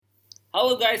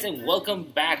Hello, guys, and welcome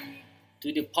back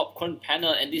to the Popcorn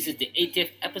Panel. And this is the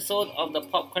 80th episode of the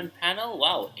Popcorn Panel.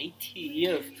 Wow, 80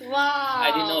 years. Wow.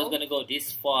 I didn't know it was going to go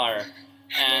this far.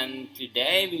 And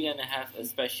today we're going to have a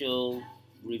special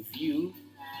review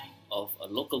of a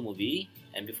local movie.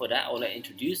 And before that, I would like to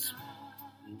introduce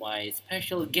my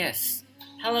special guest.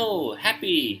 Hello,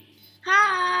 Happy.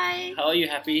 Hi. How are you,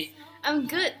 Happy? I'm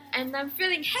good and I'm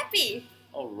feeling happy.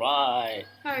 All right.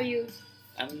 How are you?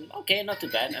 I'm okay, not too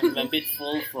bad. I'm a bit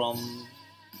full from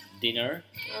dinner.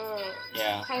 Oh.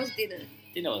 Yeah. How's dinner?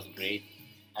 Dinner was great.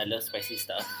 I love spicy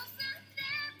stuff.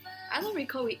 I don't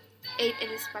recall we ate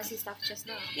any spicy stuff just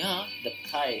now. Yeah, the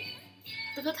Thai.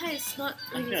 The pad thai is not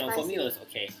I really don't know, spicy. for me it was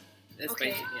okay. That's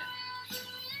Okay. spicy, yeah.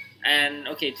 And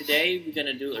okay, today we're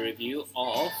gonna do a review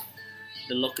of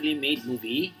the locally made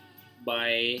movie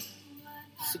by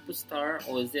Superstar,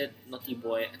 or is it Naughty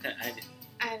Boy?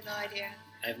 I have no idea.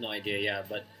 I have no idea, yeah,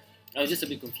 but I was just a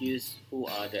bit confused who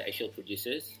are the actual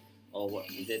producers, or what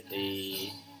is it,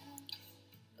 a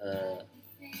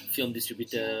film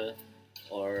distributor,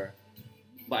 or...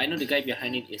 But I know the guy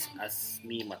behind it is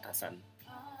Asmi Matasan,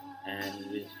 and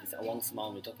it's Awang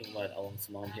Semaun. We're talking about Awang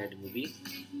Semaun here in the movie.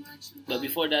 But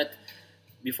before that,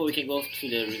 before we can go to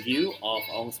the review of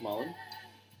Awang Semaun,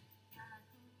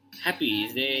 Happy,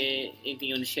 is there anything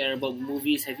you want to share about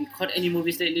movies? Have you caught any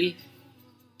movies lately?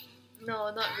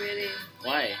 No, not really.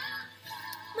 Why?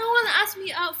 No one asked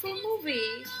me out for a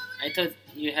movie. I thought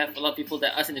you have a lot of people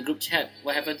that asked in the group chat.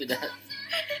 What happened to that?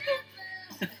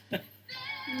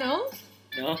 No?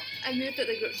 No? I muted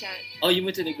the group chat. Oh, you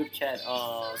moved to the group chat.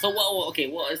 So what? Okay,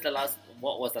 what was the last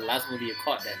movie you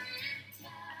caught then?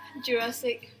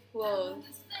 Jurassic World.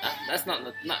 That's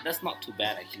not too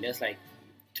bad actually. That's like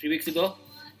 3 weeks ago.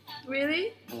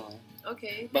 Really? Oh.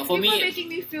 Okay. But Thank for you me- for making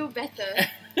me feel better.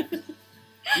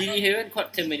 You haven't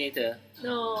caught Terminator.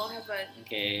 No, I haven't.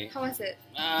 Okay. How was it?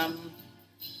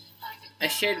 I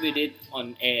shared with it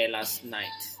on air last night,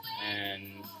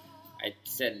 and I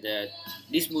said that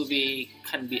this movie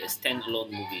can't be a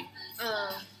standalone movie.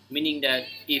 Meaning that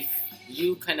if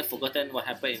you kind of forgotten what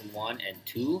happened in 1 and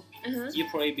 2, you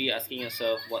probably be asking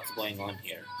yourself what's going on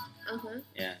here.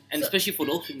 Yeah, and So- especially for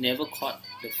those who never caught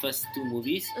the first 2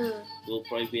 movies, will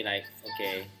probably be like,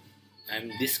 okay, I'm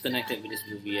disconnected with this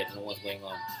movie. I don't know what's going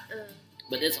on.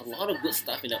 But there's a lot of good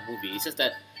stuff in that movie. It's just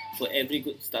that for every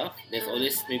good stuff, there's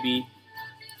always maybe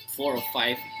 4 or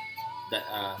 5 that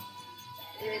are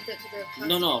Related to the past.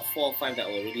 no 4 or 5 that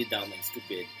were really dumb and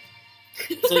stupid.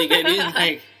 So you get me?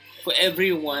 Like for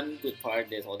every one good part,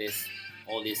 there's all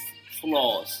these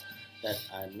flaws that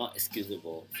are not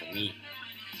excusable for me.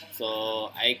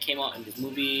 So I came out in this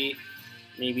movie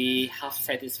maybe half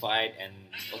satisfied and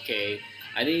okay,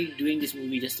 are they doing this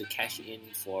movie just to cash in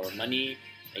for money?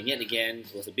 And yet again,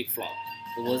 it was a big flop.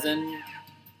 It wasn't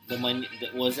the money.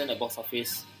 That wasn't a box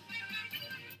office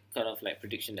kind of like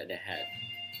prediction that they had.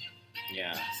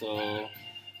 Yeah, so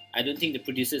I don't think the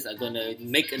producers are gonna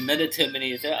make another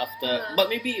Terminator after, but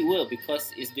maybe it will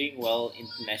because it's doing well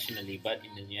internationally. But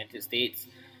in the United States,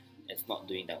 it's not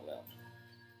doing that well.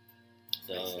 I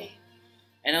So, see.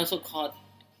 and I also caught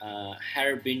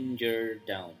Harbinger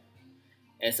Down.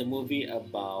 It's a movie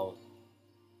about,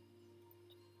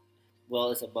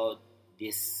 well, it's about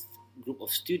this group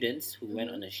of students who went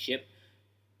on a ship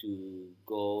to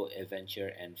go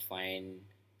adventure and find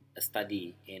a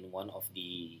study in one of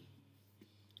the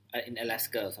in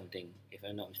Alaska or something, if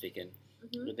I'm not mistaken.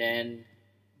 But then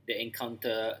they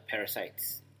encounter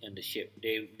parasites on the ship.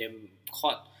 They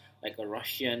caught like a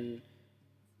Russian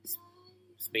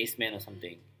spaceman or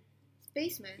something.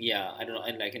 Spaceman? Yeah, I don't know.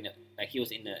 And like he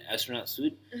was in an astronaut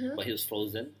suit, but he was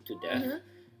frozen to death.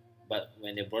 But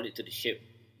when they brought it to the ship,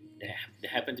 there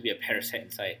happened to be a parasite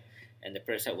inside, and the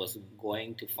parasite was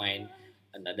going to find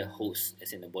another host,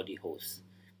 as in a body host.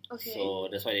 Okay. So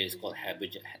that's why it's called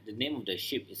Harbinger. The name of the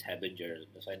ship is Harbinger.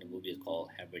 That's why the movie is called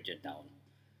Harbinger Down.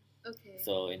 Okay.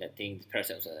 So in that thing, the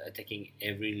parasites are attacking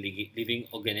every living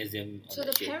organism on So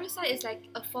the the ship. parasite is like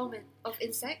a form of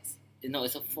insects? No,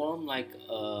 it's a form like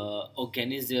a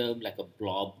organism, like a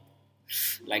blob,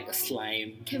 like a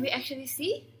slime. Can we actually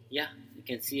see? Yeah, you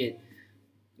can see it.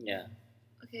 Yeah.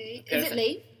 Okay. Is Parasite. it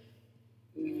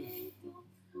lame?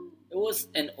 It was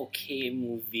an okay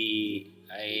movie.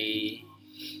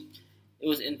 It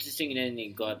was interesting and then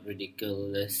it got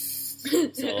ridiculous.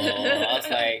 So I was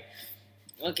like,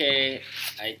 okay,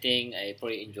 I think I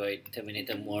probably enjoyed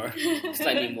Terminator more,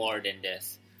 slightly more than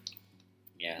this.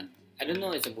 Yeah. I don't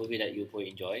know, it's a movie that you probably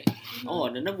enjoy. Oh,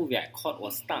 another movie I caught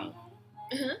was Stung.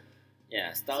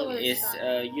 Yeah, So Stung what is is Stung?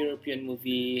 a European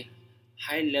movie,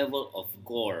 high level of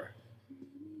gore.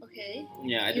 Okay.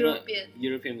 Yeah, I don't know. European.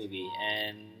 European movie,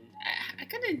 and I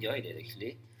kind of enjoyed it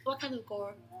actually. What kind of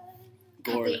gore?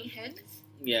 Gore. Cutting hands?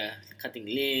 Yeah, cutting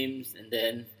limbs, and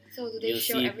then So do they you'll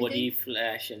show see everything? body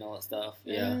flash and all that stuff.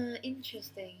 Yeah.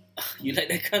 Interesting. You like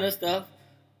that kind of stuff?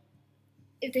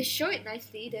 If they show it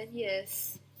nicely, then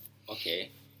yes.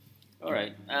 Okay. All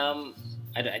right. I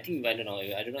don't know.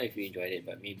 I don't know if you enjoyed it,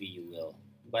 but maybe you will.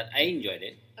 But I enjoyed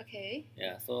it. Okay.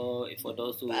 Yeah. So for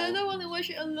those who, But I don't want to watch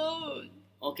it alone.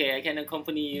 okay, I can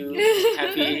accompany you.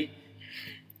 Happy.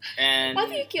 And Why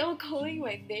do you keep on calling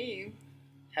my name?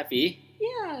 Happy.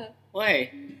 Yeah.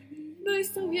 Why? No,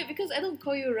 it's so weird because I don't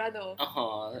call you Rano.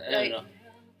 Oh, I Like- don't know.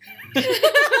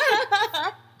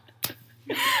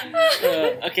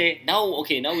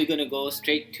 Now we're gonna go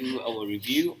straight to our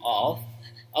review of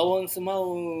Awang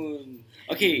Semaun.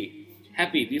 Okay,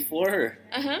 Happy. Before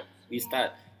we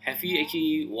start, have you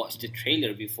actually watched the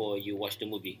trailer before you watched the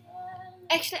movie?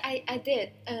 Actually, I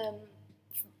did.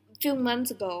 Few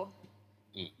months ago.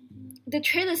 The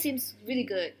trailer seems really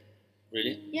good.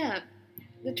 Really? Yeah,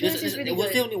 the trailer seems really was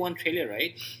good. there only one trailer,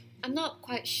 right? I'm not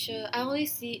quite sure. I only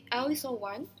saw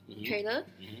one trailer,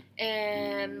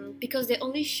 and because they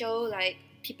only show like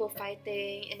people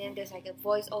fighting, and then there's like a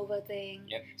voiceover thing.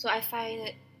 Yep. So I find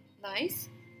it nice.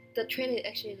 The trailer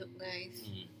actually looked nice.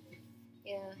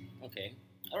 Yeah. Okay.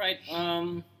 All right.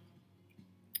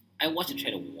 I watched the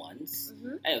trailer once.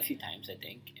 A few times, I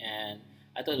think, and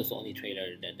I thought it was the only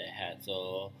trailer that they had.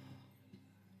 So,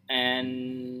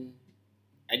 and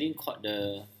I didn't caught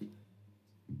the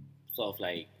sort of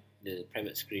like the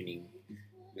private screening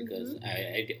because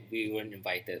we weren't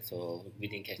invited, so we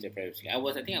didn't catch the private screening.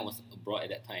 I think I was abroad at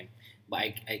that time, but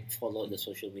I followed the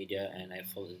social media and I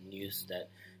followed the news that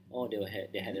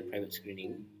they had a private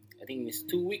screening. I think it's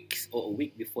 2 weeks or a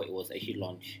week before it was actually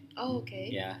launched. Oh, okay.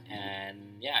 Yeah,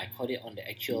 and I caught it on the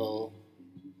actual.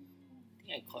 I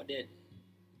think I caught it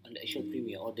on the actual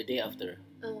premiere or the day after.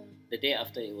 The day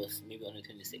after it was maybe on the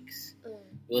 26th.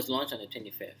 It was launched on the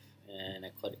 25th, and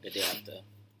I caught it the day after.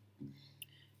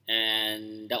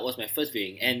 And that was my first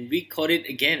viewing, and we caught it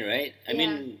again, right? I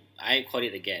mean, I caught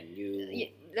it again.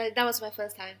 That was my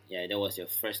first time. Yeah, that was your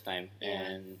first time, Yeah.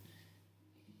 and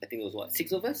I think it was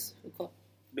 6 of us who caught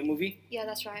the movie. Yeah,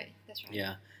 that's right.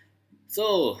 Yeah.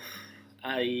 So,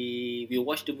 we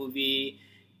watched the movie.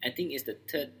 I think it's the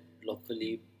third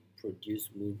locally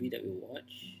produced movie that we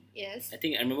watched. Yes. I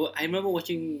think I remember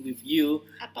watching with you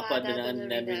Apa dan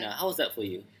dan Rina. How was that for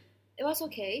you? It was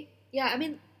okay. Yeah, I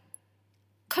mean,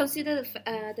 consider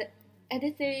the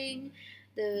editing,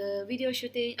 the video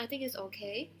shooting. I think it's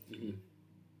okay.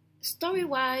 Story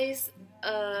wise,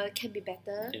 can be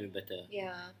better. Can be better.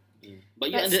 Yeah. But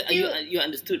you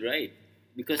understood, right?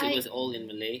 Because it was all in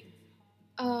Malay.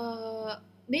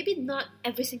 Maybe not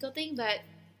every single thing, but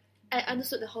I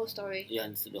understood the whole story. You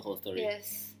understood the whole story.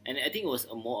 Yes. And I think it was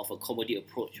more of a comedy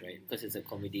approach, right? Because it's a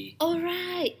comedy. Oh,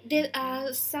 right. There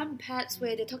are some parts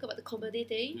where they talk about the comedy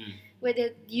thing, where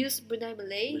they use Brunei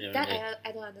Malay. Brunei Malay.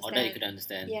 I don't understand. Or that you could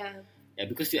understand. Yeah. Yeah,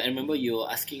 because I remember you were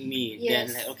asking me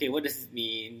Yes. then, like, okay, what does this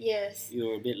mean? Yes. You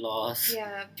were a bit lost.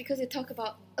 Yeah, because they talk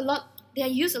about a lot. They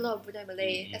use a lot of Brunei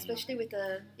Malay, especially with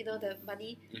the the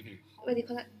money. What do you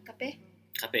call it? Kape.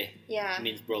 Kape. Yeah.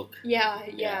 Means broke.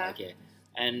 Yeah. Okay.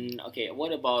 And okay,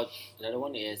 what about the other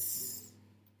one is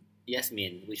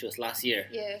Yasmin, which was last year.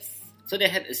 Yes. So they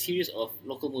had a series of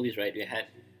local movies, right? We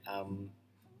had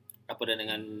Apa dan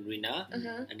dengan Rina,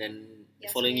 and then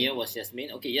the following year was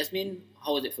Yasmin. Okay, Yasmin,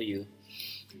 how was it for you?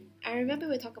 I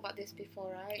remember we talked about this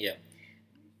before, right? Yeah.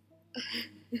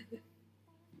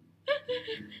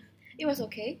 It was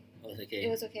okay. It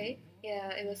was okay.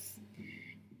 Yeah, it was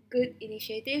good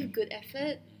initiative, good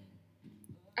effort.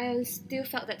 I still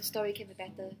felt that the story can be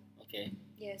better. Okay.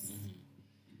 Yes.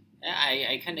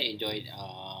 I kind of enjoyed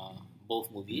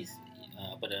both movies,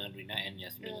 Apa dan Rina and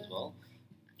Yasmin as well.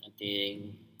 I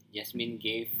think Yasmin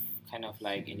gave kind of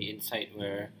like an insight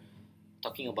where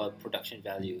talking about production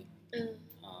value,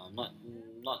 not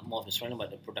more of the story,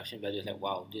 but the production value is like,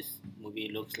 wow, this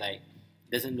movie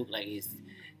doesn't look like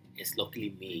it's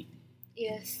locally made.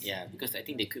 Yes. Yeah, because I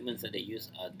think the equipments that they use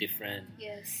are different.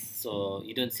 Yes. So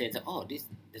you don't sense, this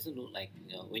doesn't look like,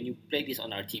 when you play this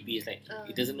on RTB, it's like,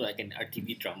 it doesn't look like an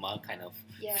RTB drama kind of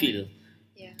feel.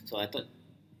 Yeah. So I thought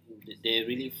they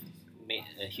really made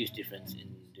a huge difference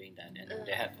in doing that. And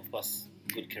they had, of course,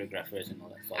 good choreographers and all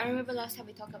that stuff. I remember last time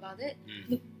we talked about it.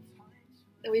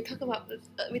 We talk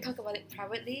about it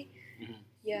privately.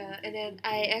 Yeah, and then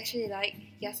I actually like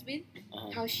Yasmin,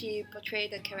 how she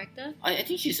portrayed the character. I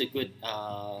think she's a good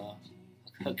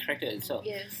her character itself.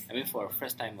 Yes. I mean, for a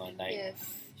first timer, like Yes.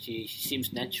 she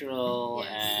seems natural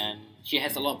Yes. and she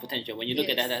has a lot of potential. When you look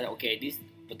at Yes. that, okay, this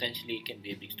potentially can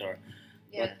be a big star.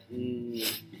 Yeah. But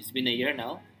it's been a year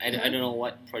now. I don't know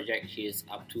what project she is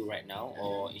up to right now,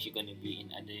 or is she going to be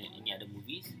in any other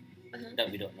movies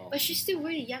that we don't know. But she's still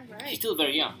really young, right? She's still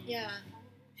very young. Yeah.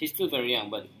 She's still very young,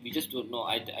 but we just don't know.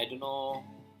 I don't know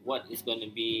what is going to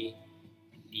be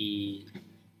the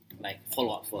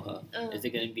follow up for her. Is she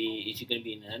going to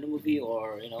be in another movie,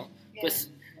 or because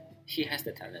she has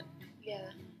the talent. Yeah.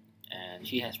 And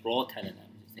she has raw talent, I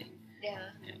would say. Yeah.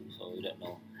 So we don't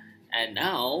know. And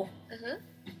now,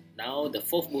 the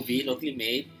fourth movie locally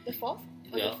made. The fourth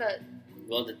or the third?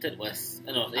 Well, the third was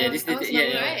right?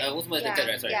 Awang Semaun the third,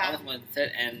 right? Sorry, Awang Semaun the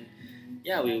third, and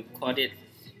we caught it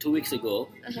 2 weeks ago.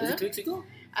 Was it 2 weeks ago?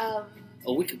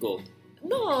 A week ago.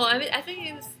 No, I think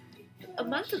it was a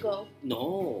month ago.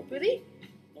 No. Really?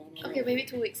 No. Okay, maybe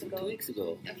 2 weeks ago. 2 weeks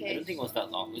ago. Okay. I don't think it was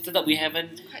that long. It's just that we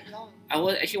haven't. Quite long.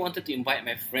 I actually wanted to invite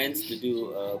my friends to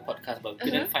do a podcast, but we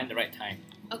couldn't find the right time.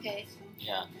 Okay.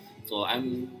 Yeah. So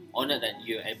I'm honored that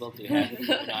you're able to have.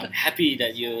 I'm happy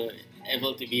that you're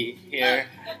able to be here.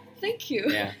 Thank you.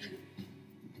 Yeah.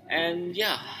 And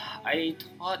I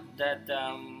thought that.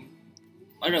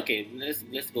 Okay,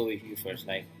 let's go with you first.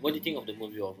 Like, what do you think of the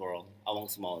movie overall, Awang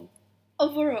Semaun?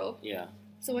 Overall. Yeah.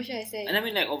 So what should I say? And I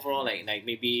mean, overall,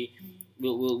 maybe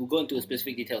we'll go into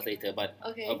specific details later. But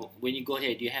when you go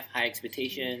here, do you have high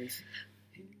expectations?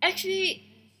 Actually,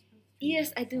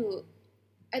 yes, I do.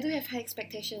 I do have high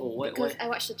expectations because I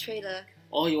watched the trailer.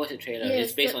 Oh, you watched the trailer. Yes,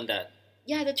 it's based on that.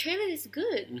 Yeah, the trailer is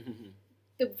good. Mm-hmm.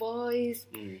 The voice,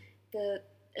 the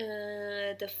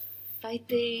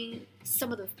fighting, some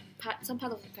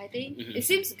part of the fighting. It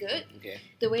seems good. Okay.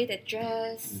 The way they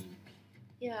dress.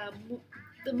 Yeah.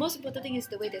 The most important thing is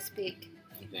the way they speak.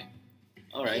 Okay.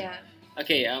 All right. Yeah.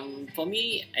 Okay. For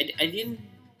me, I didn't.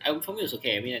 For me, it was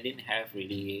okay. I mean, I didn't have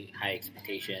really high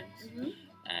expectations,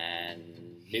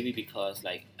 and maybe because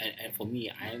and for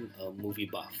me, I'm a movie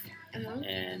buff,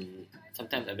 and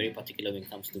sometimes I'm very particular when it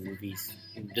comes to movies.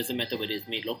 It doesn't matter whether it's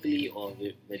made locally or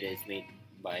whether it's made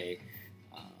by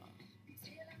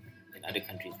in other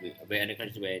countries,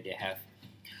 where they have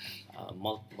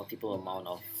multiple amount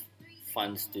of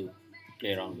funds to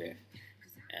play around with.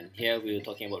 And here we were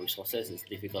talking about resources. It's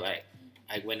difficult.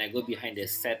 When I go behind the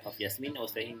set of Yasmin, I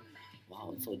was saying,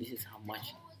 wow, so this is how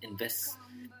much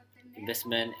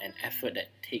investment and effort that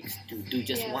takes to do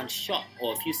just one shot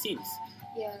or a few scenes.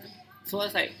 Yeah. So I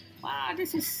was like, wow,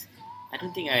 this is. I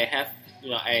don't think I have.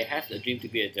 I have a dream to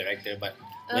be a director, but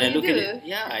when I look at it,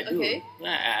 I do. Okay.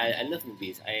 Yeah, I love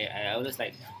movies. I always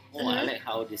like, I like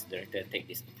how this director take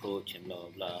this approach and blah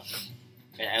blah.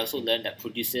 And I also learned that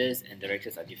producers and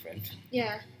directors are different.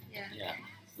 Yeah.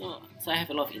 So I have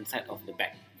a lot of insight of the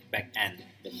back end,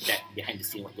 the back behind the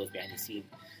scene, what goes behind the scene.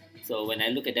 So when I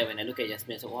look at that, when I look at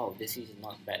Yasmin, I say, wow, this is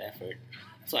not bad effort.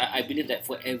 So I believe that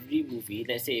for every movie,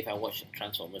 let's say if I watch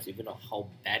Transformers, even though how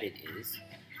bad it is,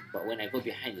 but when I go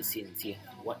behind the scene and see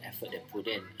what effort they put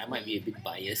in, I might be a bit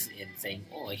biased in saying,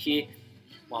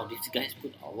 wow, these guys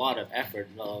put a lot of effort,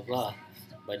 blah, blah, blah.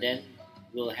 But then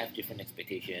we'll have different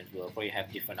expectations. We'll probably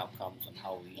have different outcomes on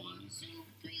how we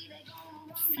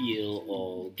feel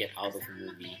or get out of a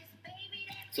movie.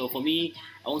 So for me,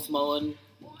 Awang Semaun,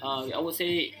 I would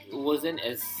say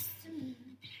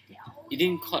it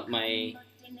didn't caught my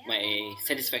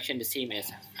satisfaction the same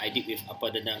as I did with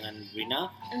Apa Dengan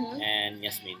Rina and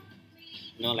Yasmin.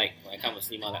 Like when I come to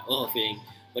cinema, feeling.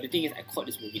 But the thing is, I caught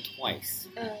this movie twice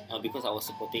because I was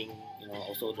supporting,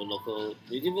 also the local.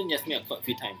 Even Yasmin, I caught a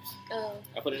few times.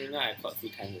 Apa Dengan Rina, I caught a few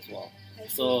times as well.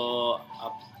 So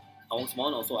Awang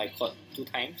Semaun also I caught 2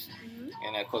 times,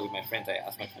 and I caught with my friends. I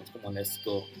asked my friends, come on, let's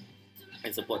go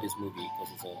and support this movie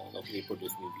because it's a locally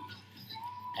produced movie.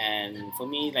 And for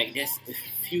me, there's a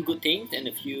few good things and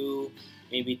a few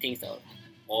maybe things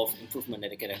of improvement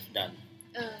that I could have done.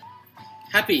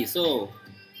 Happy, so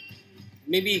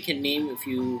maybe you can name a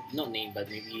few, not name, but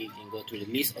maybe you can go through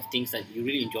the list of things that you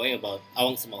really enjoy about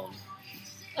Awang Semaun.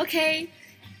 Okay.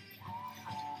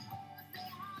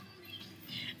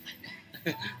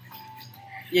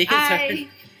 Yeah, you can start.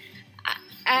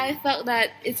 I felt that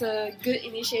it's a good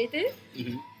initiative.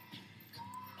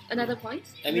 Another point?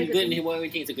 I mean, good. Why do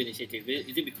you think it's a good initiative?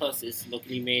 Is it because it's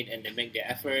locally made and they make the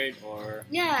effort, or?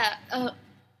 Yeah,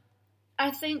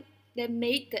 I think they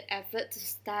made the effort to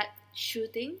start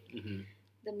shooting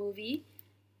the movie,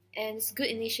 and it's a good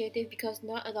initiative because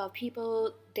not a lot of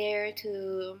people dare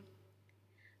to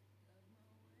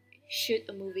shoot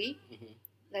a movie.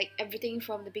 Everything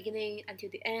from the beginning until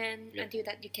the end, until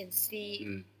that you can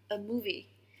see a movie.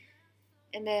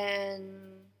 And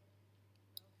then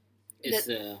it's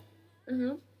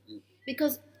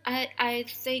because I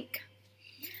think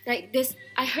this,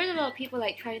 I heard a lot of people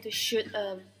trying to shoot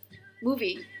a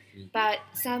movie but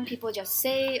some people just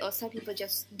say, or some people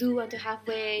just do until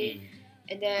halfway,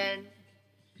 and then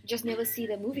just never see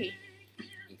the movie.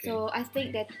 Okay. So I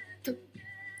think that took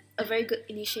a very good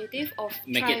initiative of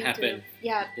Make trying it happen.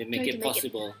 to They make it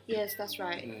possible. Yes, that's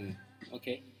right.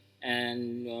 Okay.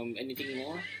 And anything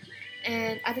more?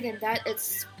 And other than that,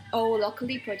 it's all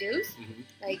locally produced.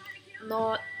 Like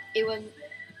not even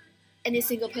any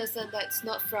single person that's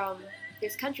not from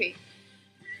this country.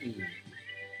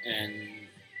 And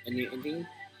anything?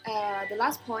 The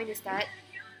last point is that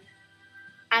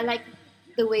I like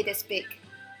the way they speak.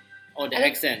 Or the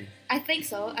accent? I think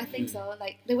so.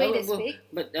 Like the way they speak.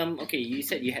 But okay, you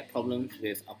said you had problems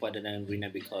with Apa dan Brunei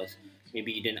because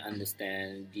maybe you didn't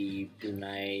understand the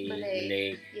Brunei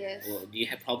Malay. Yes. Well, do you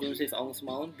have problems with Awang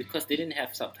Semaun because they didn't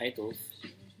have subtitles?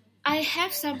 I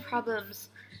have some problems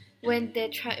when they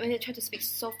try to speak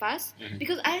so fast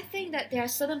because I think that there are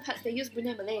certain parts they use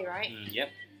Brunei Malay, right? Yep.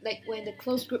 Like when the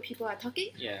close group people are talking.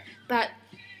 Yeah. But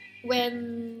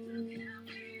when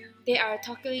they are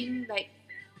talking, like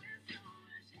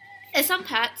at some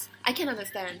parts I can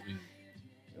understand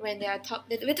when they talk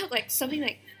like something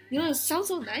like, it sounds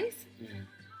so nice.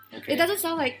 Okay. It doesn't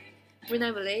sound like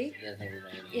Brunei Malay. Brunei.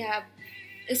 Yeah,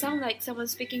 it sounds like someone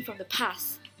speaking from the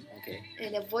past. Okay.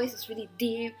 And their voice is really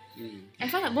deep. I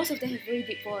find that most of them have very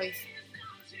deep voice.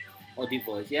 Oh, deep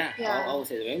voice, yeah. I would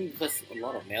say that because a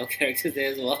lot of male characters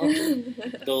there as well.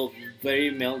 Though very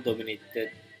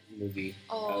male-dominated movie,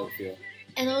 I would feel.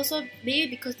 And also maybe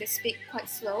because they speak quite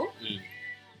slow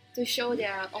to show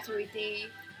their authority,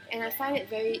 and I find it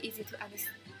very easy to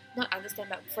not understand,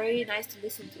 but very nice to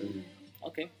listen to.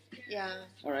 Okay. Yeah.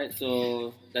 All right.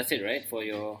 So that's it, right? For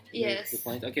your 2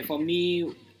 points. Okay. For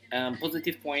me,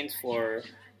 positive points for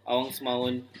Awang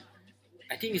Semaun.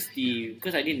 I think it's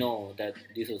because I didn't know that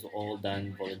this was all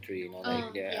done voluntary.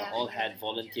 They all had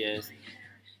volunteers,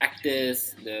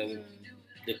 actors, the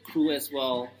crew as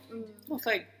well. It was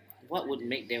like, what would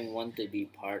make them want to be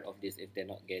part of this if they're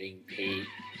not getting paid?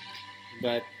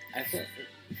 But I thought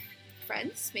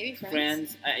friends. So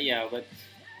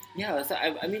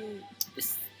I mean,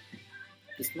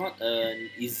 it's not an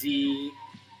easy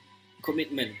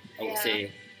commitment, I would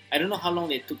say. I don't know how long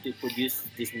they took to produce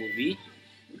this movie,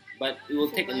 but it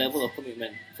will take a level of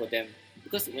commitment for them.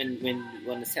 Because when you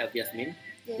want to set up Yasmin,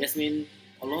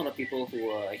 a lot of people who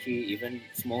are actually even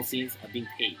small scenes are being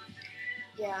paid.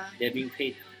 Yeah. They're being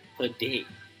paid per day,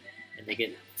 and they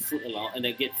get food and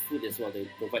they get food as well. They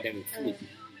provide them with food.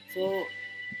 So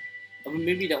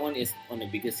maybe that one is on a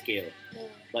bigger scale,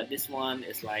 but this one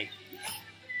is like,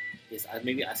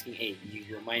 maybe asking, hey, you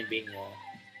don't mind being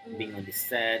on the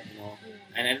set,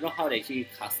 and I don't know how they actually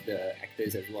cast the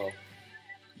actors as well.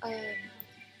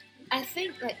 I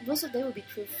think like most of them will be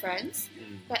true friends,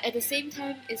 but at the same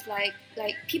time, it's like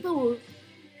people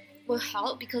will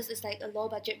help because it's like a low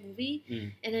budget movie,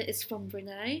 and then it's from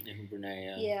Brunei. From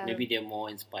Brunei, yeah. Maybe they're more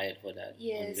inspired for that.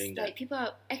 Yes, like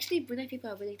Brunei people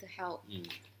are willing to help.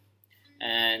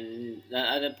 And the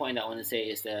other point I want to say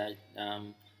is that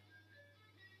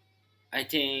I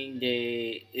think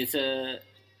it's a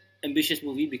ambitious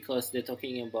movie because they're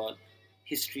talking about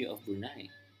history of Brunei.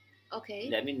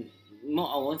 Okay. I mean,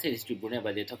 I won't say history of Brunei,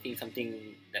 but they're talking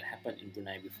something that happened in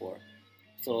Brunei before.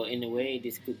 So in a way,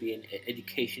 this could be an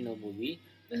educational movie,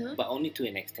 but only to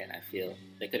an extent. I feel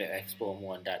they could have explored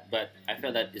more on that. But I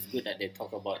feel that it's good that they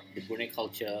talk about the Brunei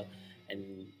culture,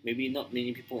 and maybe not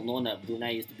many people know that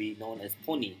Brunei used to be known as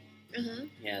Pony.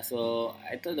 Yeah, so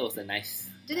I thought that was a nice.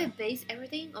 Do they base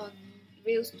everything on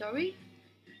real story?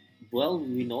 Well,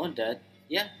 we know that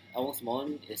Awang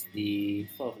Semaun is the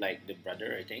sort of like the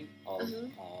brother, I think, of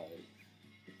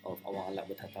Awang Alat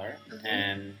Bertatar,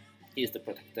 and he is the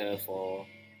protector for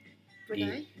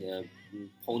the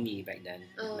pony back then.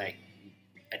 Like,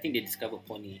 I think they discovered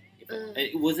pony.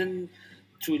 It wasn't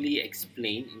truly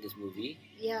explained in this movie.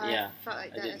 I felt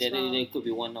like that as well. There could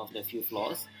be one of the few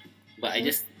flaws, but I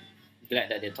just glad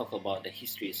that they talk about the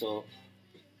history. So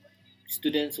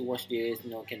students who watch this,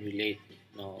 can relate.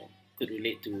 Could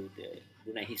relate to the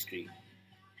Brunei history.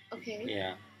 Okay.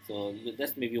 Yeah. So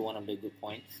that's maybe one of the good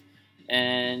points.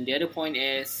 And the other point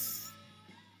is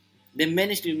they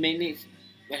managed to manage.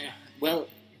 Well,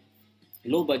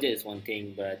 low budget is one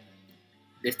thing, but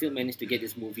they still managed to get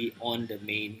this movie on the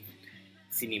main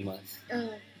cinemas,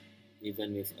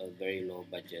 even with a very low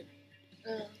budget.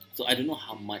 So I don't know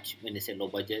how much, when they say low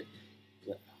budget,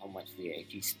 how much they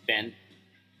actually spent.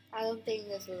 I don't think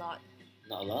there's a lot.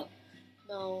 Not a lot?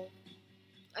 No.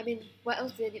 I mean, what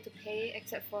else do they need to pay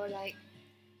except for like...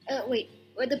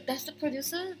 does the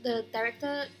producer, the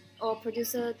director or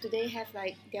producer, do they have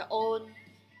like their own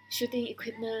shooting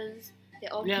equipment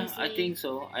They're all Yeah, PC. I think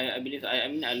so. I believe. I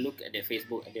mean, I look at their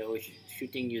Facebook. They were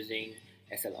shooting using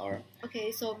SLR.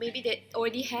 Okay, so maybe they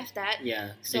already have that.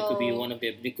 Yeah, So they could be one of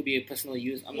their. They could be a personal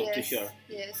use. I'm not too sure.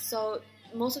 Yes, so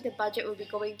most of the budget will be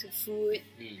going to food.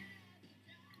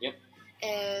 Yep.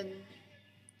 And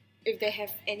if they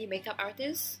have any makeup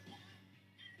artists,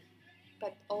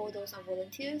 but all those are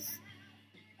volunteers.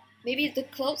 Maybe the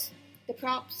clothes, the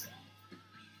props.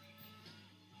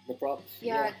 The props.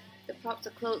 Yeah. The props,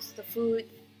 the clothes, the food.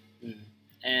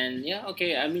 And yeah,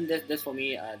 okay. I mean, that's for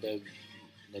me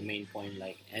the main point.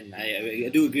 Like, and I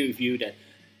do agree with you that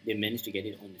they managed to get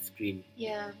it on the screen.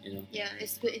 Yeah. You know. Yeah,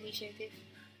 it's a good initiative.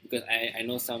 Because I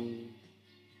know some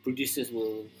producers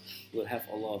will have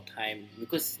a lot of time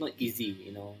because it's not easy,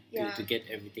 you know, to get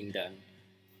everything done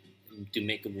to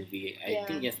make a movie. I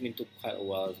think Yasmin took quite a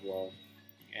while as well,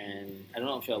 and I don't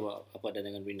know, I'm sure about apa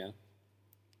dengan Rina.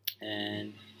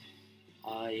 And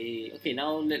now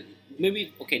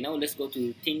let's go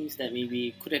to things that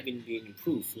maybe could have been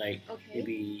improved. Like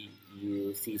maybe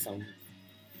you see some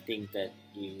things that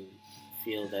you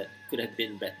feel that could have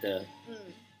been better.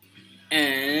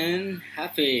 And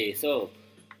happy. So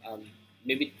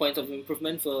maybe points of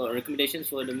improvement for recommendations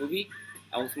for the movie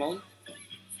Awang Semaun.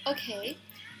 Okay.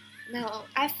 Now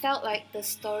I felt like the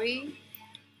story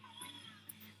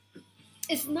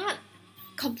is not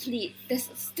complete. There's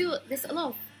a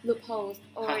lot of loopholes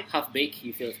or half baked.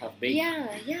 You feel it's half baked.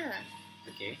 Yeah.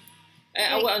 Okay.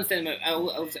 I would understand.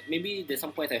 Maybe there's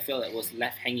some points I felt that was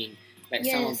left hanging, like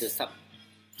some of the sub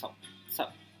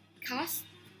cast.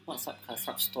 Not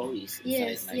sub stories.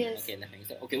 Yes. Okay, left hanging.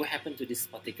 Okay, what happened to this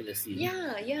particular scene?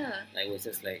 Yeah. Like it was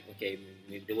just like okay,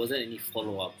 maybe there wasn't any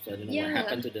follow up, so I don't know what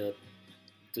happened to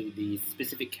the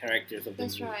specific characters of the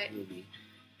movie.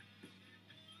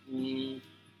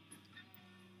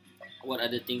 What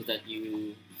other things that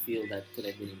you feel that could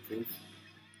have been improved?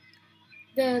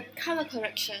 The color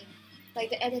correction, like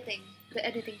the editing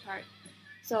part.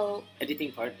 So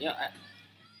editing part,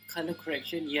 color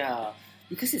correction,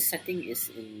 because its setting is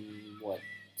in what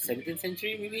 17th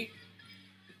century maybe.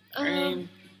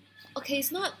 Okay,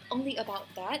 it's not only about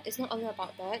that.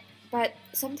 But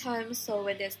sometimes, so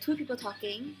when there's two people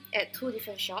talking at two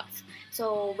different shots,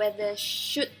 so when they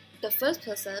shoot the first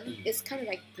person, it's kind of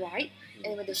like bright.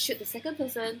 And when they shoot the second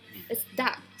person, it's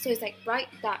dark. So it's like bright,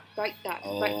 dark, bright, dark,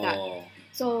 bright, dark.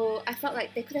 So I felt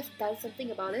like they could have done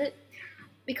something about it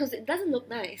because it doesn't look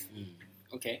nice.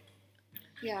 Okay.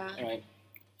 Yeah. All right.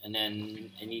 And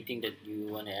then anything that you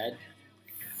want to add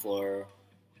for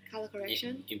color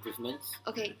correction improvements?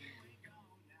 Okay.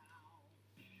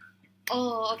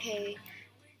 Oh, okay.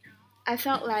 I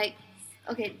felt like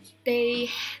they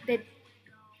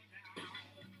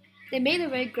made a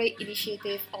very great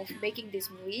initiative of making this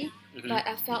movie, but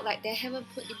I felt like they haven't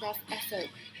put enough effort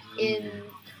in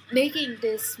making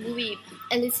this movie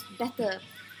at least better,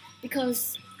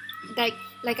 because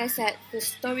like I said, the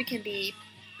story can be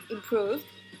improved,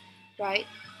 right?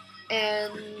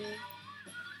 And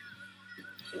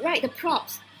the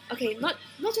props. Okay, not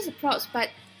just the props, but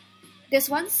there's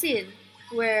one scene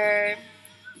where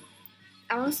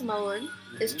Awang Semaun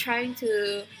is trying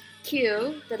to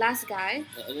kill the last guy.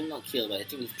 Not kill, but I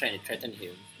think he's trying to threaten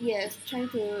him. Yes, trying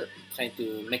to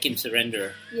make him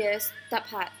surrender. Yes, that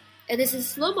part. And this is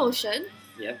slow motion.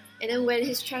 Yep. And then when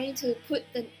he's trying to put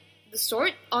the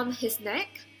sword on his neck,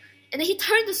 and then he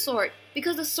turned the sword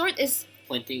because the sword is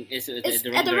pointing at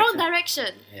the wrong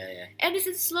direction. Yeah. And it's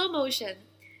in slow motion.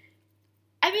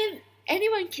 I mean,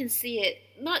 anyone can see it,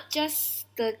 not just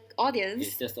the audience.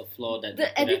 It's just a flaw that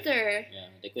the editor.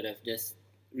 They could have just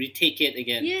retake it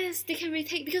again. Yes, they can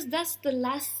retake because that's the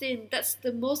last scene. That's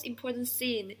the most important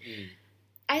scene.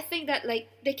 I think that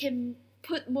they can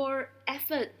put more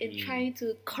effort in trying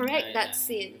to correct that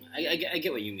scene. I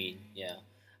get what you mean. Yeah,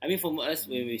 I mean for us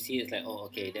when we see it, it's like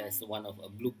that's one of a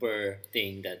blooper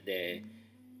thing that they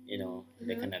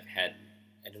kind of had.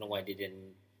 I don't know why they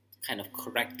didn't kind of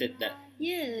corrected that.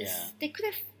 Yes, they could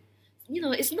have.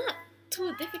 It's not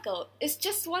too difficult. It's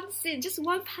just one scene, just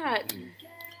one part.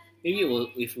 Maybe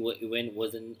if it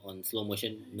wasn't on slow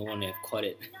motion, no one would have caught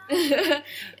it.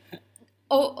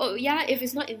 Oh yeah, if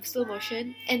it's not in slow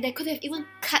motion, and they could have even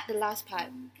cut the last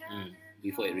part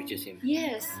before it reaches him.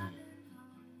 Yes.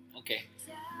 Okay.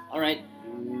 All right.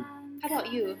 How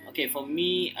about you? Okay, for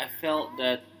me, I felt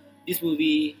that this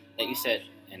movie, like you said,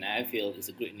 and I feel it's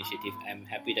a good initiative. I'm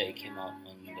happy that it came out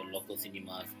on the local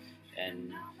cinemas,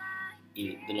 and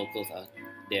the locals are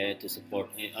there to support.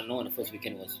 I know on the first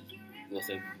weekend it was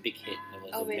a big hit. There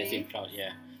was a massive crowd,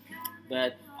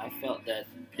 But I felt that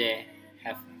they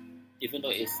have, even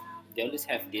though they always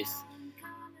have this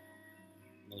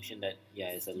notion that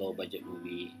it's a low budget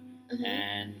movie,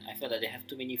 and I felt that they have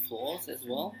too many flaws as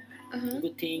well.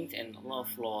 Good things and a lot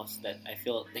of flaws that I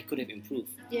feel they could have improved.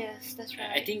 Yes, that's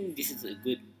right. I think this is a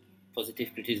good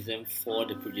positive criticism for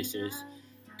the producers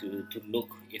to look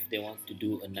if they want to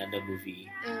do another movie,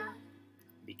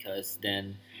 because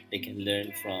then they can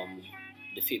learn from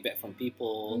the feedback from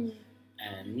people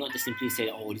and not just simply say,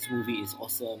 oh, this movie is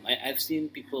awesome. I've seen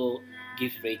people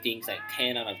give ratings like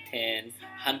 10 out of 10,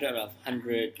 100 out of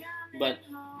 100, but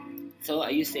so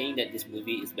are you saying that this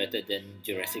movie is better than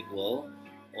Jurassic World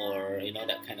or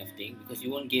that kind of thing? Because you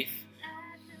won't give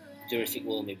Jurassic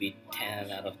World maybe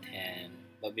 10 out of 10,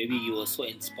 but maybe you were so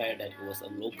inspired that it was a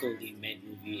locally made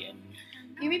movie and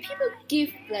maybe people give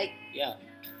like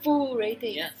full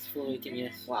rating. Yes, full rating,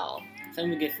 yes. Wow.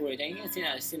 Some will get full rating.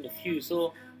 I've seen a few,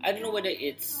 so I don't know whether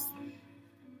it's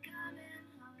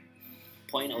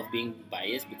point of being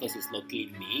biased because it's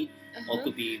locally made, or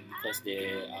could be because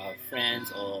they are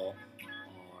friends, or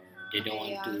they don't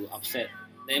want to upset.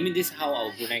 I mean, this is how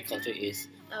our Brunei culture is.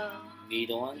 We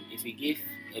don't want, if we give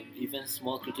even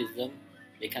small criticism,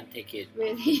 they can't take it.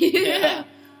 Really?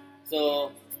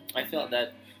 So I felt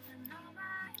that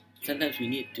sometimes we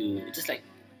need to, just like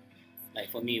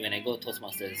for me, when I go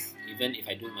Toastmasters, even if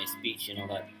I do my speech,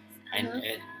 that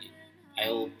I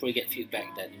will probably get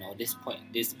feedback that this point,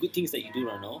 there's good things that you do,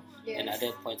 Rano, and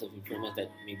other points of improvement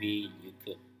that maybe you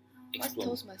could explore.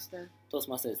 What's Toastmaster?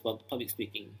 Toastmaster is public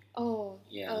speaking. Oh,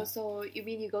 yeah. Oh, so you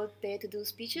mean you go there to do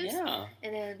speeches? Yeah,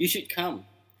 and then you should come.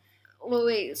 Well,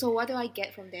 wait. So what do I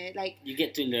get from there? Like, you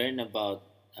get to learn about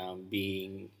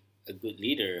being a good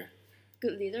leader.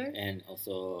 Good leader, and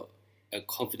also a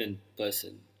confident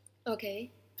person. Okay.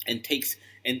 And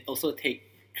also take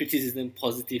criticism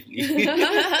positively.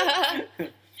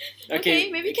 Okay,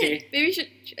 maybe we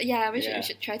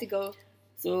should try to go.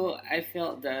 So I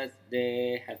felt that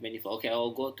they have many flaws. Okay, I'll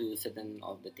go to certain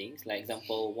of the things. Like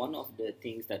example, one of the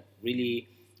things that really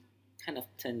kind of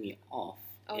turned me off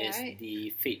is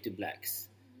the Fade to Blacks.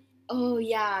 Oh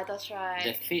yeah, that's right.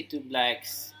 The Fade to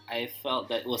Blacks, I felt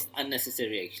that was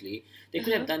unnecessary actually. They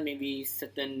could have done maybe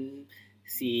certain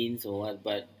scenes or what,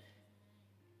 but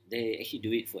they actually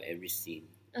do it for every scene.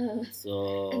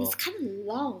 So and it's kind of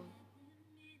long.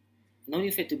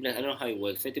 Normally Fade to Black, I don't know how it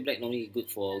works. Fade to Black normally good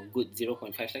for good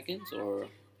 0.5 seconds or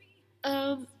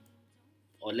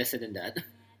lesser than that.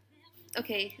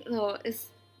 Okay, no,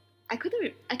 I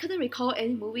couldn't recall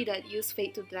any movie that used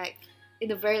Fade to Black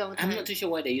in a very long time. I'm not too sure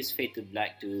why they use Fade to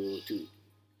Black to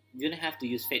you don't have to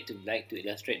use Fade to Black to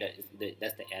illustrate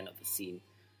that's the end of the scene.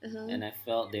 And I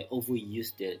felt they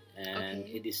overused it, and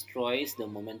it destroys the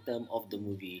momentum of the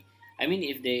movie. I mean,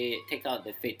 if they take out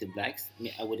the Fade to Blacks,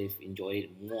 I would have enjoyed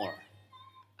it more.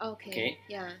 Okay.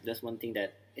 Yeah. That's one thing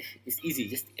that it's easy,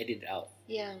 just edit it out.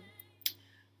 Yeah.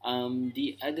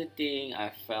 The other thing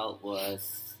I felt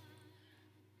was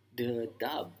the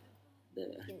dub.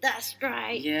 That's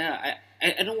right. Yeah,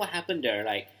 I don't know what happened there.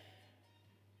 Like,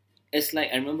 it's like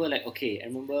I remember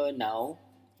now.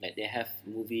 Like they have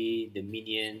movie The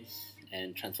Minions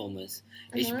and Transformers.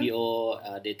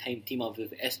 HBO they team up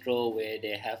with Astro where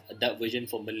they have a dub version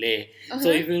for Malay.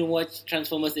 So if you watch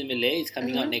Transformers in Malay, it's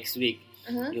coming out next week.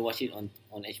 You watch it on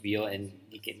HBO and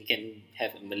you can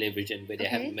have a Malay version where they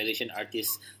have Malaysian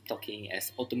artists talking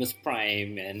as Optimus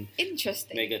Prime and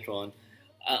interesting Megatron.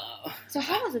 So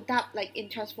how was the dub like in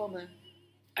Transformer?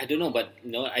 I don't know, but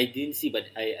I didn't see, but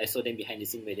I saw them behind the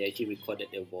scene where they actually recorded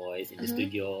their voice in the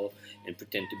studio and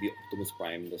pretend to be Optimus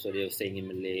Prime. So they were saying in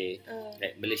Malay,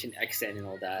 like Malaysian accent and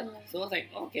all that. So I was like,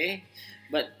 okay,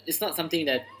 but it's not something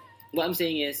that. What I'm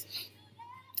saying is,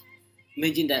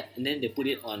 imagine that, and then they put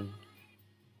it on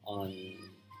Awang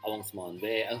Semaun,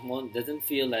 where Awang Semaun doesn't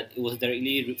feel that it was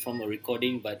directly from a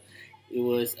recording, but it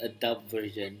was a dub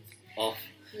version of.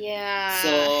 Yeah.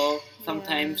 So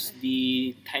sometimes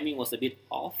the timing was a bit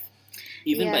off.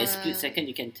 Even by a split second,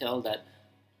 you can tell that.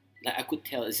 Like I could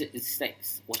tell, it's like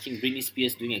watching Britney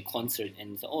Spears doing a concert,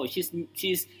 and so she's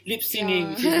lip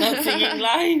singing, she's not singing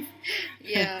live.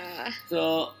 Yeah.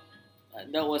 So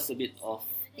that was a bit off.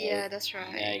 Yeah, that's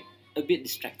right. Like a bit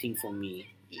distracting for me.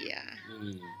 Yeah.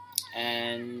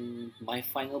 And my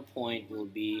final point will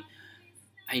be,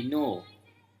 I know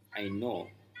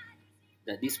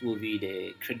that this movie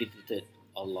they credited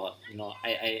a lot.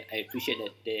 I appreciate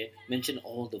that they mention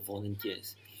all the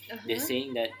volunteers. They're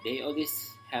saying that they always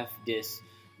have this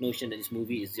notion that this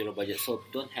movie is zero budget, so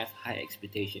don't have high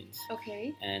expectations.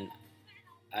 Okay. And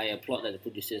I applaud that the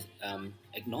producers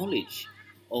acknowledge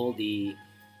all the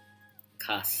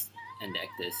cast and the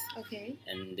actors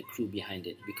and the crew behind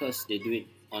it, because they do it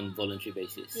on voluntary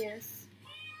basis. Yes.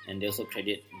 And they also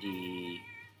credit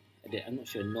I'm not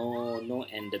sure, no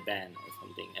and the band or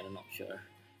something, I'm not sure.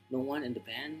 No one in the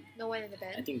band. No one in the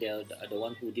I band. think they're the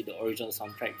one who did the original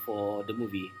soundtrack for the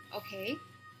movie. Okay.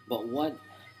 But what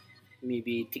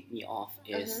maybe ticked me off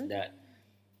is Uh-huh. that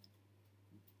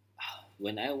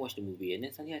when I watched the movie, and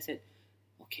then suddenly I said,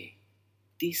 okay,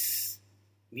 this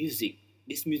music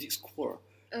score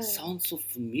sounds so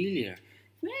familiar.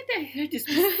 Where did I hear this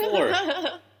before?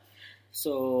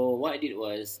 So what I did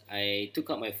was I took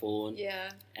out my phone Yeah.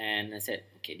 and I said,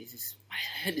 okay, I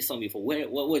heard this song before.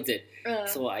 What was it?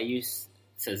 So I used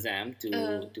Shazam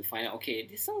to find out, okay,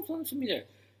 this sounds familiar.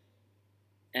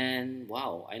 And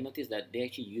wow, I noticed that they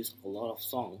actually use a lot of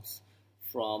songs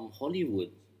from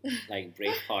Hollywood, like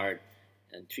Braveheart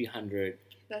and 300.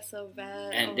 That's so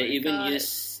bad. And Oh they my even God.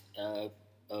 use a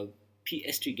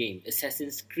PS3 game,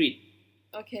 Assassin's Creed.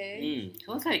 Okay.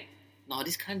 I was like, no,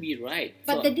 this can't be right.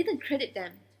 But So, they didn't credit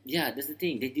them. yeah, that's the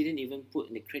thing. They didn't even put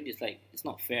in the credits. Like, it's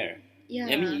not fair. Yeah.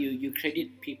 I mean, you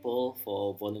credit people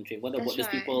for volunteering. What about That's those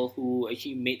right. people who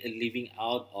actually made a living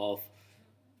out of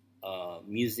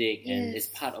music and it's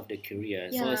Yes. part of their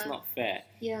career? So it's Yeah. not fair.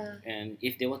 Yeah. And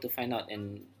if they want to find out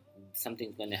and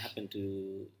something's going to happen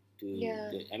to Yeah.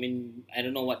 I mean, I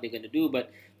don't know what they're going to do, but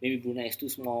maybe Brunei is too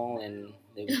small and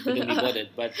they couldn't be bothered.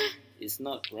 But it's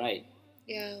not right.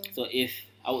 Yeah. So if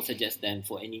I would suggest them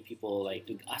for any people like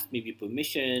to ask maybe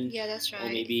permission Yeah, that's right. or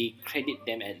maybe credit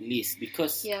them at least,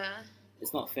 because Yeah.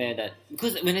 it's not fair that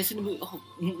because when I see the movie,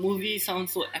 movie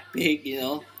sounds so epic,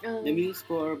 the music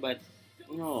score, but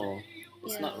no,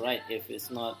 it's Yeah. not right if it's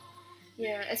not.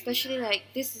 Yeah, especially like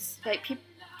this is like people,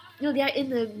 they are in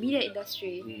the media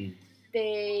industry.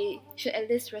 They should at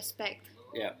least respect.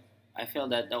 Yeah, I felt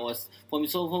that was for me.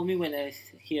 So for me, when I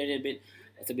hear it a bit,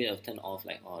 it's a bit of turn off.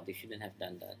 Like, oh, they shouldn't have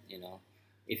done that.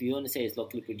 If you want to say it's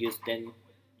locally produced, then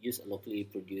use a locally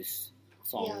produced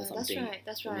song Yeah, or that's something. right,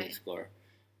 that's to right. make score.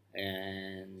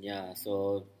 And yeah,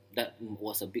 so that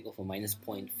was a bit of a minus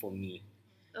point for me.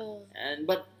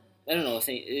 But I don't know.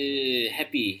 Say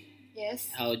happy. Yes.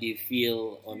 How do you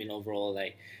feel? I mean, overall,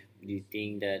 like, do you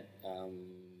think that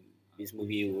this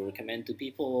movie you will recommend to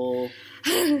people?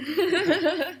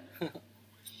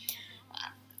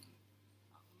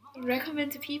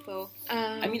 Recommend to people.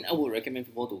 I mean, I would recommend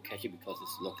people to catch it because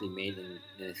it's locally made and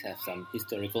it has some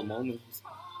historical moments.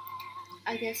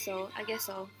 I guess so.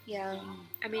 Yeah.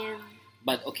 I mean,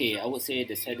 But okay, I would say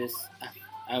the saddest.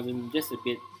 I'm just a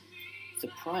bit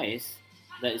surprised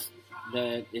that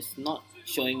it's not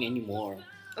showing anymore.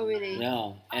 oh really?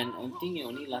 Yeah, and I think it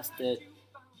only lasted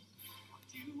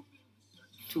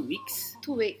 2 weeks.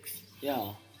 2 weeks.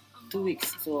 Yeah, 2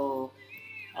 weeks. So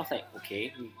I was like,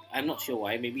 okay, I'm not sure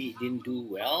why. Maybe it didn't do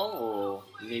well, or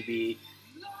maybe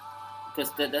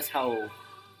because that's how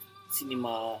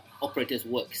cinema operators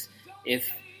works. If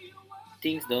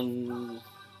they don't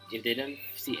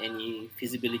see any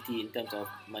feasibility in terms of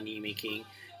money making,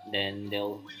 then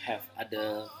they'll have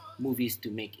other movies to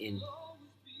make in.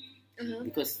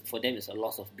 Because for them it's a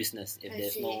loss of business if I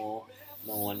there's see. no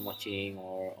one watching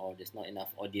or there's not enough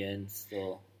audience.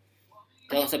 So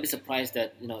I was a bit surprised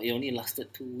that it only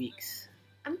lasted 2 weeks.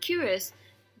 I'm curious.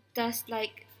 Does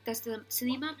the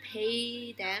cinema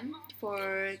pay them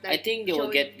for like? I think they will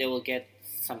showing- get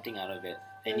something out of it.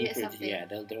 They'll get something. Yeah,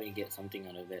 they'll get something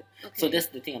out of it. Okay. So that's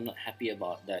the thing I'm not happy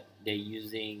about, that they're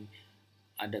using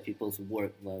other people's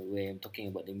work where I'm talking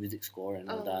about the music score and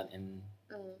all that, and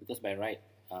because by right,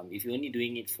 if you're only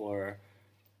doing it for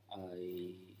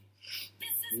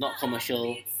not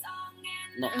commercial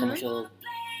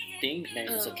thing, then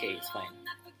it's okay, it's fine.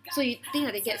 So you think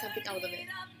that they get something out of it?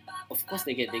 Of course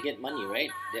they get money,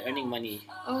 right? They're earning money.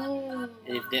 Oh.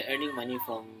 And if they're earning money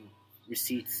from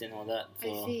receipts and all that, I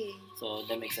see. so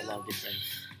that makes a lot of difference.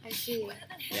 I see.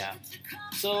 Yeah.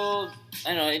 So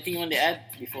I don't know, anything you want to add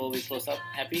before we close up?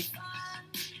 Happy?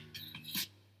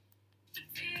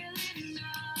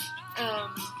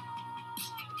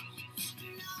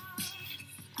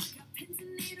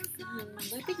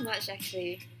 Nothing much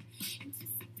actually.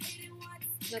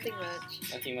 Nothing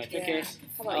much. Nothing much. Yeah. Okay.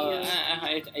 How about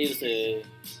you? I used the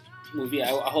movie.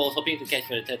 I was hoping to catch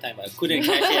for the third time, but I couldn't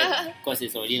catch it because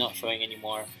it's already not showing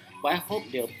anymore. But I hope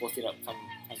they'll post it up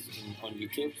on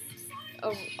YouTube.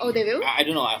 Oh, they will? I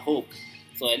don't know. I hope.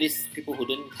 So at least people who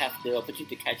don't have the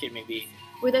opportunity to catch it, maybe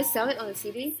Will they sell it on the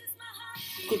CD?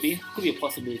 could be a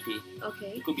possibility.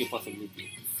 Okay. It could be a possibility.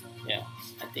 Yeah,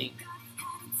 I think.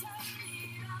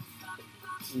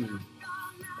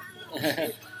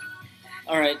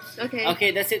 All right. Okay.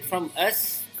 Okay, that's it from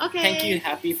us. Okay. Thank you,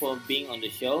 Happy, for being on the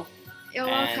show. You're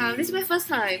welcome. And This is my first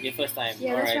time. Your first time.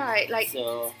 Yeah, All that's right. Like,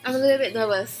 so I'm a little bit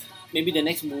nervous. maybe the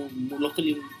next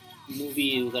locally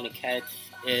movie we're gonna catch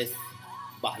is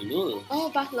Bahlul.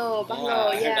 Oh, Bahlul,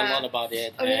 I heard a lot about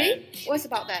it. Oh, really? And What's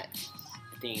about that?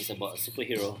 I think it's about a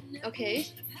superhero. Okay.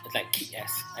 It's like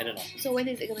kick-ass. I don't know. So when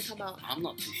is it gonna come out? I'm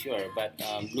not too sure, but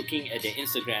looking at their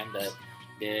Instagram, that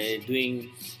they're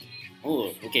doing.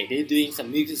 Oh, okay. They're doing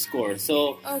some music score,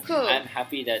 so Oh, cool. I'm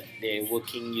happy that they're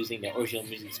working using the original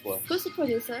music score. Who's the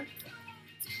producer?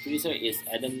 Producer is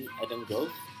Adam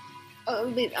Grove.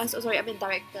 Oh, sorry, I mean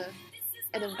director.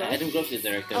 Adam Grove. Adam Grove is the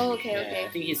director. Oh, okay, Yeah, okay. I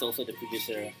think he's also the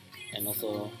producer, and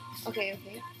also. Okay.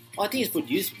 Oh, I think it's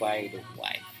produced by the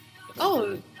wife.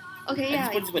 Oh, okay, And yeah.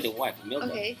 it's produced by the wife,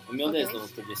 Imelda. Okay, Imelda is okay. the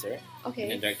producer, and then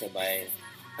Okay, directed by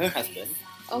her husband.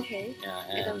 okay. Yeah,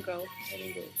 and Adam Grove.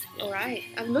 Adam Grove. Yeah. Alright,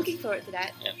 I'm looking forward to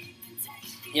that.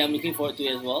 Yeah, I'm looking forward to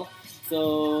it as well.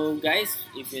 So, guys,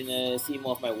 if you want to see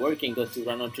more of my work, you can go to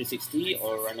Rano360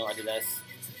 or Rano Adidas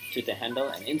Twitter handle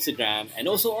and Instagram, and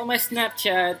also on my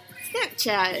Snapchat.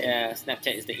 Snapchat. Yeah,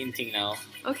 Snapchat is the in thing now.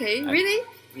 Okay, really?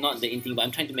 Not the in thing, but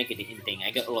I'm trying to make it the in thing.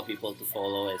 I got a lot of people to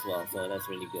follow as well, so that's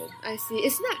really good. I see.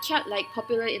 Is Snapchat like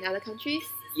popular in other countries?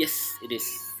 Yes, it is.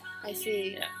 I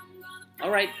see. Yeah.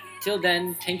 All right. Till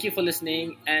then, thank you for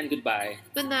listening and goodbye.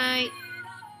 Good night.